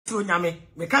sro nyame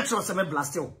me catch us me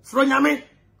blast you sro nyame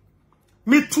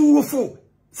me too fo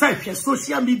say hwe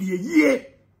social media ye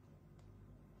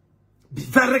be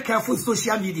very careful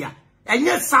social media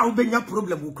enye sa obenya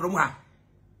problem ukrom ha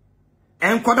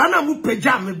enkoda na mu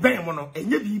pagya me ben mo no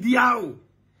enye bibia o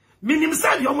minim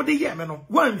say yo de ye me no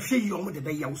wan hwe yo de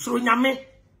be ye sro nyame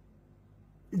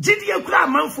gidi akura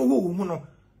manfo wo mu no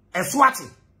eswati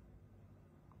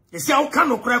esi awu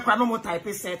kan okura no mo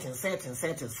type setting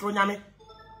sro nyame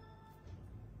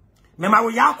me ma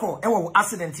wo yakọ e wo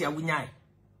accident ya wunyai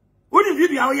woni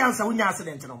video awo yansa wunya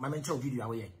accident no ma me nche video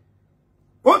awo ye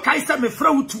o kai se me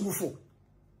fra wutuwufo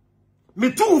me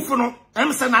tuwufo no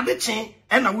em se na de chen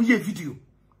e na wo ye video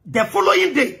the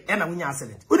following day e na wunya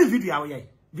accident woni video awo ye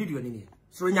video ni ni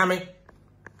sro nyame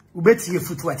ubetie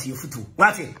futu atie futu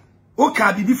wati o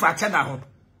ka bibi fa CHEDDAR ho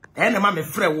e na ma me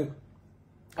fra wo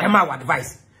e ma wo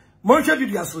advice mo hwe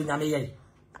video sro nyame ye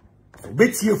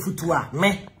ubetie futu a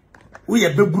me wo ye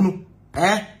begunu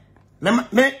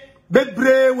me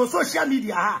bebre wo social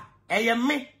media ha eye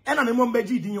me e na me mo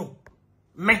mbaji din yo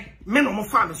me no mo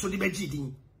fa me so di baji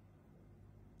din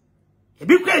e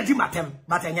bi kwa di matem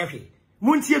but enya hwe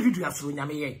mo ntie video asoro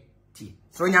nyame ye ti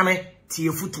so nyame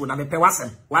tie futu na me pe wasem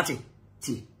wati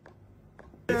ti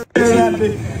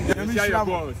You share your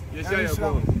balls.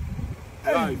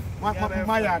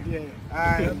 My idea.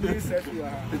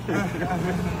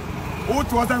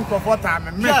 Who wasn't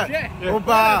comfortable? Me.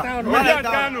 Oba. You're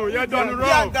done wrong.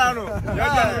 You're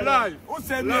done live. Who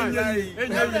said no? Yes.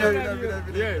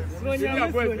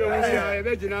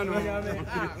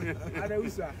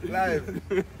 Live.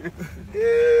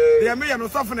 Yeah, me no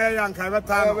suffer na yan ka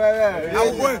beta no.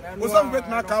 I was some wait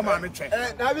na ka ma me che.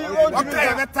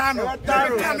 Okay, beta no.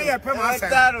 Ka me e pe ma se.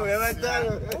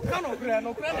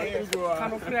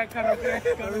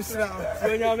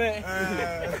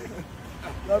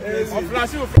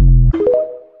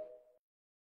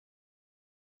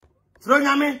 Sro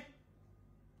nyame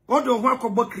odo ho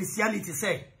akọbọ Christianity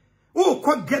say o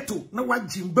ko ghetto na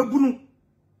wajim babunu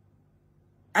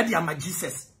ade ama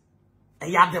Jesus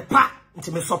e ya de pa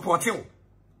nti me support you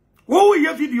wo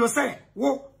ye video say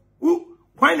wo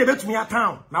why na betumi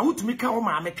atown na wotumi ka wo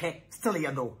ma meke still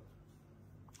ye do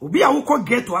obi a wo ko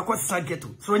ghetto akosisa ghetto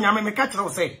sro nyame me ka kire wo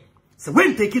say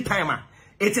when take it time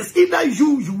it is either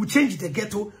you will change the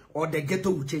ghetto or the ghetto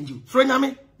will change you. So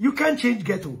nyame, you can't change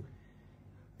ghetto.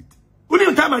 When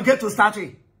you time a ghetto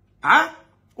started,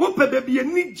 baby a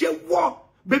nije war,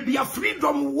 baby a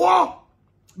freedom war,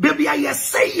 baby a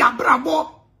yesay ya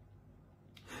brabo,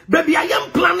 baby I am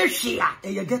planishia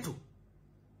a ghetto.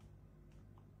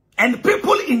 And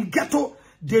people in ghetto,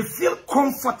 they feel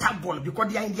comfortable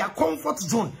because they are in their comfort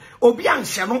zone. Obian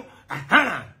shano,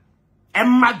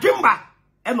 and madimba.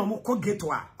 Eno mo ko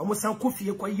ghetto a omo san ko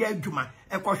fie ko ye adwuma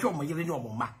e ko hwe omo yire ni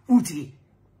omo ma utie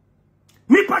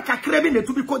nipa kakra bi na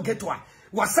tu bi ko ghetto a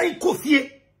wasan ko fie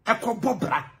e ko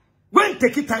bobra when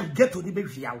take time ghetto ni be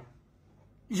hwia wo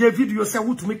je video se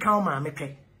wutumi kan ma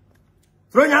meke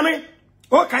ro nyame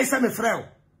o kai se me frɛ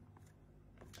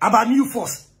aba new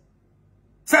force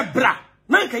se bra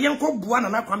na nka yen ko bua na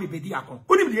na kwa me bedi akon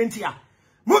oni bi enti a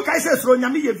mo kai se ro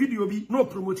nyame ye video bi no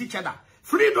promote CHEDDAR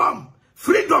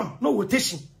freedom no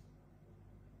rotation.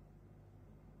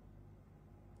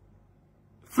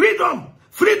 Freedom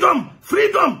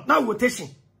no rotation.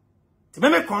 Ti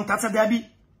me contact there bi.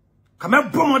 Kama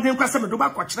bomodin kwase me do ba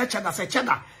kwa kire CHEDDAR say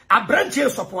CHEDDAR a branch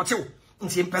support you.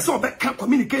 Nti mpese obeka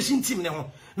communication team ne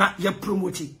ho na ye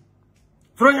promote.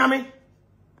 Fro nyame.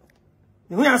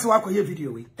 Ni hu yanse wa kwa ye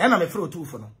video we. E na me fro tu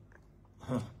fo no.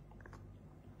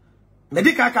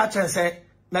 Medical ka chen say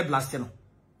me blast no.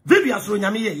 Video asro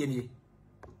nyame ye ni.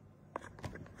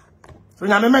 So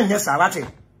nyame menye sa wate.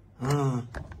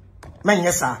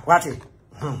 Menye sa wate.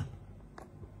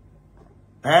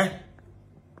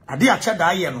 Ade a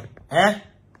CHEDDAR ye no.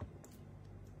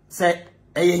 Se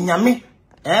eye nyame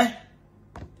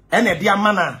ene dia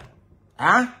mana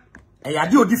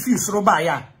ade odi fi soro ba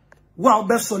ya wa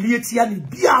obe solietia ni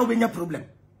bia obenya problem.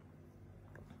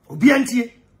 Obi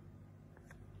antie.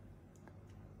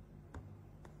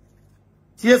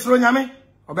 Tie soro nyame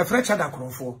obe fre CHEDDAR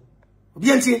krofo.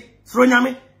 Obi antie soro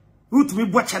nyame utumi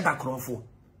bo CHEDDAR krofo.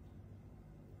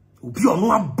 Obi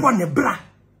onu abo ne bra.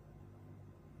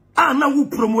 Na wu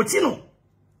promote no.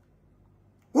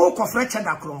 Wo ko fre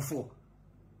CHEDDAR krofo.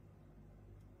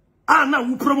 Na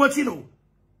wu promote no.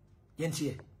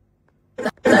 Yentie.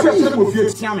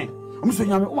 Muso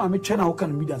nyame o ma me twa na wo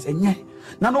kan media se nye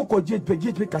na no ko jet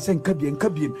ka se nka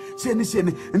biem se ni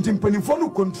nti mpanimfo no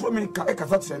control me ka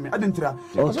sa tse me adentra.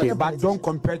 Okay, but don't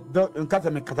compare the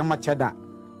nka me kata ma CHEDDAR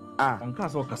nka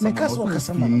so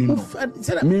kasa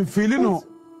me feel no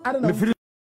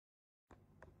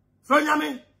So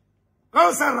nyame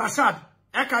go say Rashad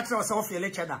e ka tell say ofie le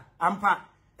cheddar ampa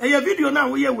e ye video na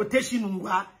wo ye wotation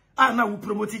ngwa a na wo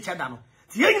promote cheddar no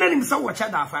ti ye nyina nim say wo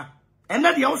cheddar fa and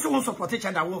na de wo so won support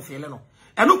cheddar wo feel no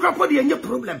e no krapo de nye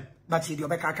problem but ye de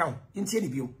obeka account ntie ni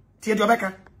bio tie de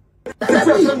obeka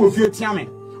mo fie tiame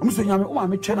I'm so nyame o ma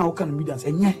me twena wo kan media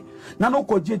enye na no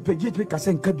ko GHP ka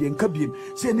se nka biem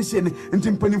se ni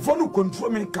nti mpanimfo no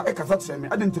control me ka ka fa me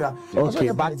adentra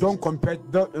okay but don't compare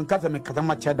the nka me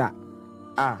katama cheddar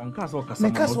onka so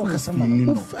kasama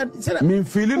me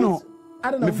feel no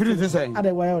me feel this say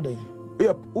ade why ode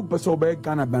yep u person be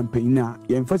Ghana campaign na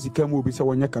ye mfa sika mu obi se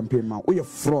wonya campaign ma we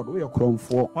fraud we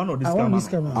kromfo one of this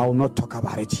scam I will not talk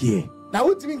about it here. Now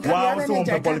what mean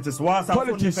politics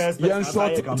yan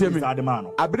short temi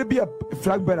abre bia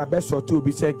flag bearer be sort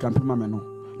obi say campaign ma me no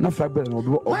na flag bearer no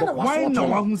why no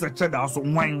wa hu say cheddar so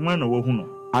when no wa hu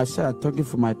no I said talking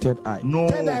for my third eye. No.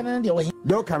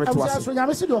 Don't come to us.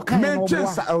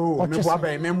 Menchesa oh me boa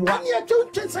be me moa. Anya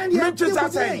chunchesa dia. Menchesa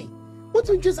say. What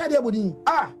chunchesa dia bodi?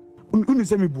 Unu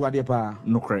say me boa de pa.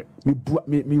 No correct. Me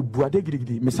boa de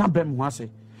gidigidi. Me san bem ho ase.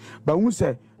 Ba unu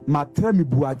say matra me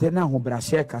boa de na ho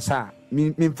brase kasa.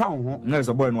 Me mfa ho. Na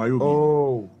so boy no ayo bi.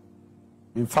 Oh.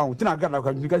 Me mfa ho. Tina gada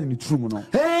kwa nigga ni true no.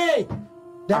 Hey.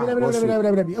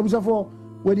 Dabi. Obusafo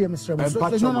where dey Mr. No.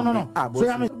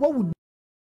 So what would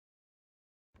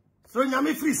so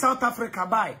nyame free South Africa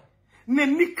by ne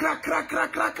ni kra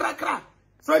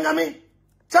so nyame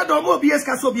cheddar mo BS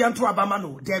ka so bi anto abama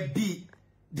no there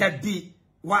be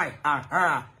why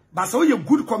but so you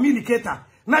good communicator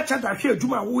na cheddar hwe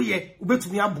adwuma wo ye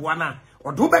ubetumi aboa na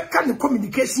odo be ka ne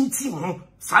communication team ho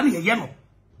sa ne ye no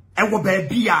e wo ba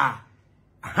bia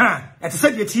et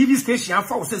said the TV station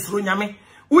afa wo sesro nyame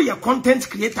wo ye content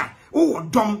creator wo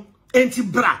dom enti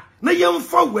bra na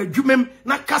yemfa wo adwumem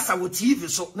na kasa wo TV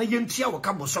so na yentua wo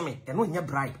ka bosome e no nya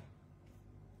bribe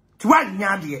ti wa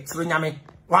nya de sro nyame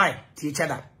why ti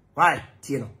cheddar why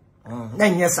ti no na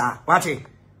nya sa what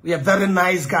we are very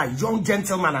nice guy young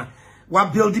gentleman wa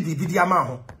build the bibidi ama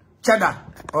ho cheddar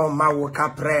oh ma wo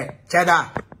kapre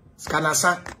cheddar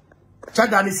skanasa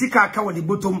cheddar ni sika aka wo di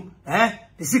bottom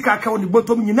ni sika aka wo di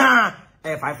bottom nyina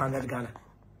 500 Ghana.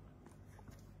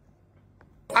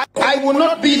 I will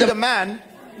not be the man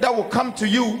that will come to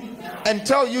you and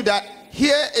tell you that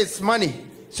here is money,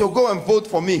 so go and vote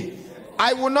for me.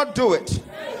 I will not do it.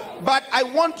 But I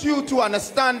want you to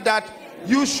understand that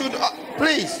you should,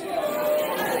 please.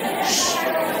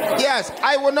 Yes,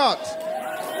 I will not.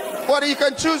 Well, you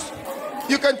can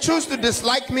choose to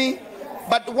dislike me,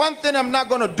 but one thing I'm not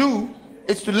going to do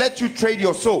is to let you trade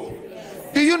your soul.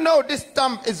 Do you know this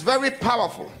thumb is very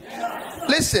powerful?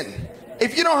 Listen,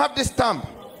 if you don't have this thumb,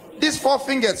 these 4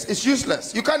 fingers is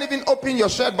useless. You can't even open your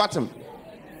shirt button.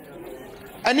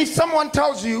 And if someone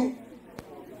tells you,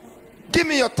 give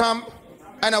me your thumb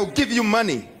and I'll give you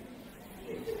money,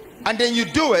 and then you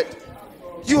do it,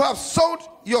 you have sold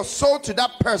your soul to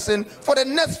that person for the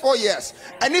next 4 years.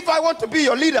 And if I want to be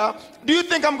your leader, do you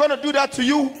think I'm going to do that to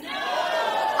you? No.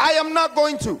 I am not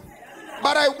going to.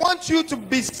 But I want you to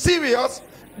be serious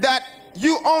that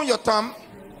you own your thumb.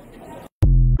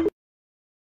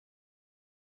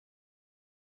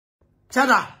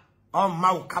 Cheddar on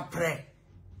mau kapre.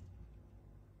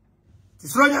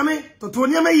 Tisro nyame to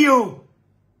nyame yo.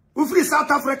 U free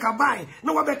South Africa by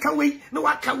no wa beka we no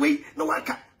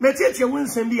waka metietie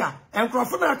wonsem bia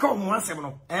enkrofo na aka omo asem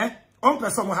no on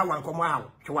person mo ha wan komo ha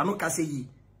hwe no kase yi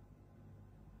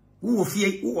wo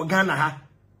fie wo Ghana ha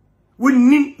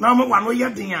wonni na mo wano ye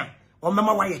den a o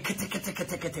mema wa ye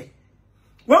kete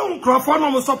won krofo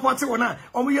no mo support wona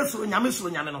o mo yesuro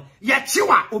nyame no ye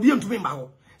chiwa obi ntumi mba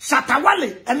ho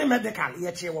Shatawale ene medical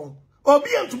ye che won obi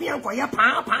ntumi anko ye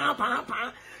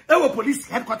pa e wo police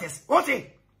headquarters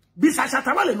ote bisa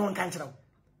Shatawale no nka nkyerɛ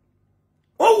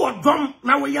o wo dom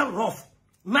na wo ye rough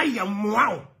na ye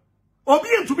moa obi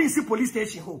ntumi si police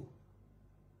station ho.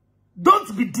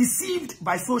 Don't be deceived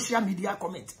by social media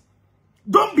comment.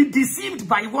 Don't be deceived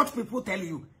by what people tell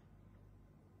you.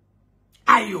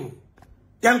 Ayo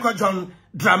Yanko John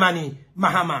Dramani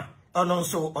Mahama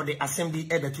Ononso or the assembly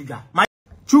Ebetuga.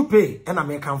 Jupe and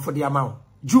American for the amount.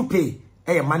 Jupe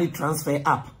a money transfer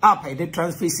app. I did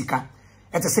transfer sika.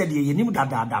 As I said, you knew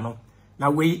that no.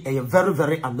 Now we are very,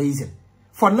 very amazing.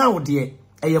 For now, dear,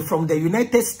 from the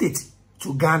United States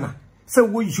to Ghana. So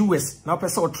we US now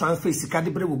person transfer sika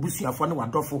de bre wo busia fo ne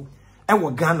wadofo e wo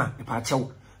Ghana e pa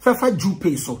chew. Fefa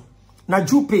Jupe so. Na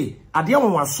Jupe ade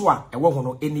wanwaso a e wo ho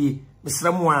no enie.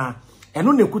 Mesremu a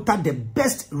eno na kuta the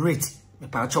best rate. Me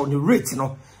pa chew the rate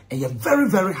no e very,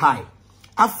 very high.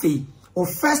 Afi o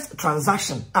first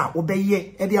transaction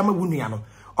obeye e de ama wunua no.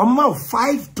 Oma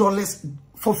 $5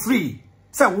 for free.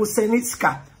 So we'll send it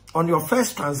scar on your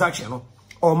first transaction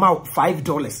or amount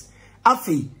 $5.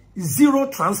 Afi 0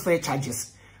 transfer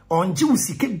charges. On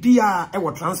juicy bia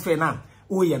ewo transfer na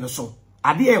o ye no so.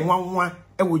 Ade e nwanwa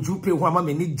ewo jupe ho ama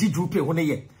me ni jupe ho ne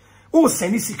ye. O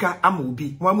send sika ama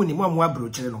obi. Mo amu ni mo amu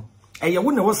abrochire no. Eye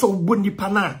wo ne wo so bo nipa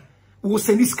na wo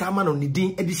send sika ama no ni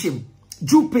din edishem.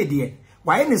 Jupe de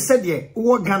why ne said ye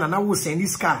wo Ghana na wo send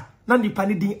sika na nipa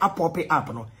ni din apope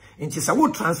app no. Nti sa wo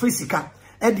transfer sika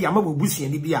e de ama bobusu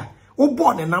ni bia. Wo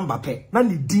board the number pe na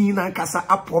ni din na kasa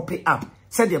apope app.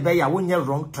 Said ye be ya wo nye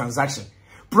wrong transaction.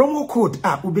 Promo code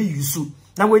ube yusu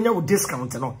na wenya wo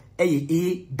discount no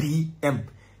ABM.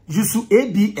 Yusu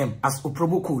ABM as a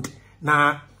promo code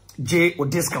na J o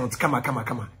discount kama.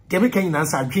 Demi kan yin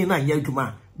answer adwen na nya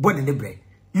adwuma body ne bre.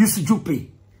 Yusu Jupe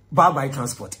bye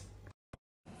transport.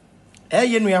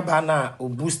 Nua ba na o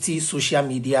boosti social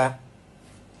media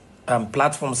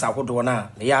platforms ahodo na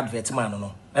ya advert man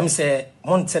no. Em say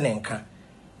monte ne nka.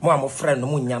 Mo am friend no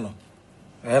munya no.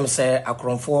 Em say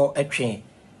akronfo atwen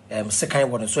second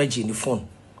one so agi ni phone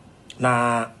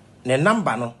na ne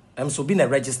number no so bi na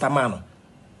register man no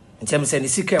ntem say ni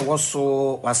sika e wo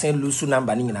so wasen lusu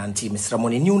number ni nyina anti misra mo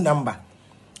ne new number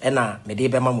na me de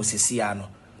be ma mo sesia no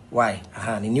why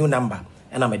ne new number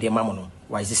na me de ma mo no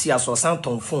why sesia so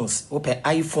Samsung phones open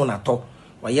iPhone ato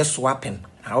why swapping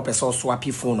open so swap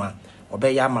phone a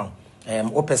obe ya ma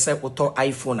open say auto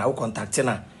iPhone a wo contact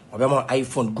na obe ma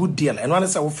iPhone good deal and one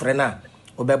say wo frɛ na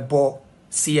obe bo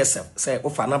CSF say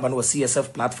offer number no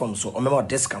CSF platform so or member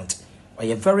discount or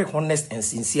a very honest and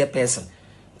sincere person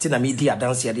tina media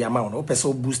dance here the amount or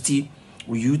person boosty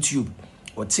or YouTube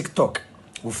or TikTok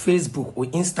or Facebook or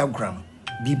Instagram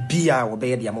bibia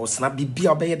obey the amount snap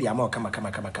bibia obey the amount kama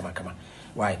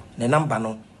why the number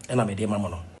no and me de mama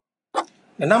no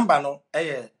the number no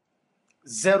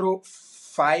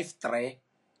 053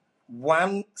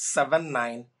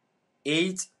 179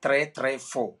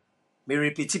 8334 me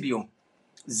repeat it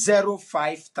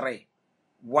 053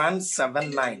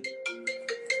 179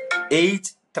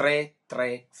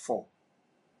 8334.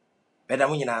 Beda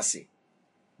mu nyina ase.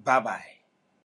 Bye bye.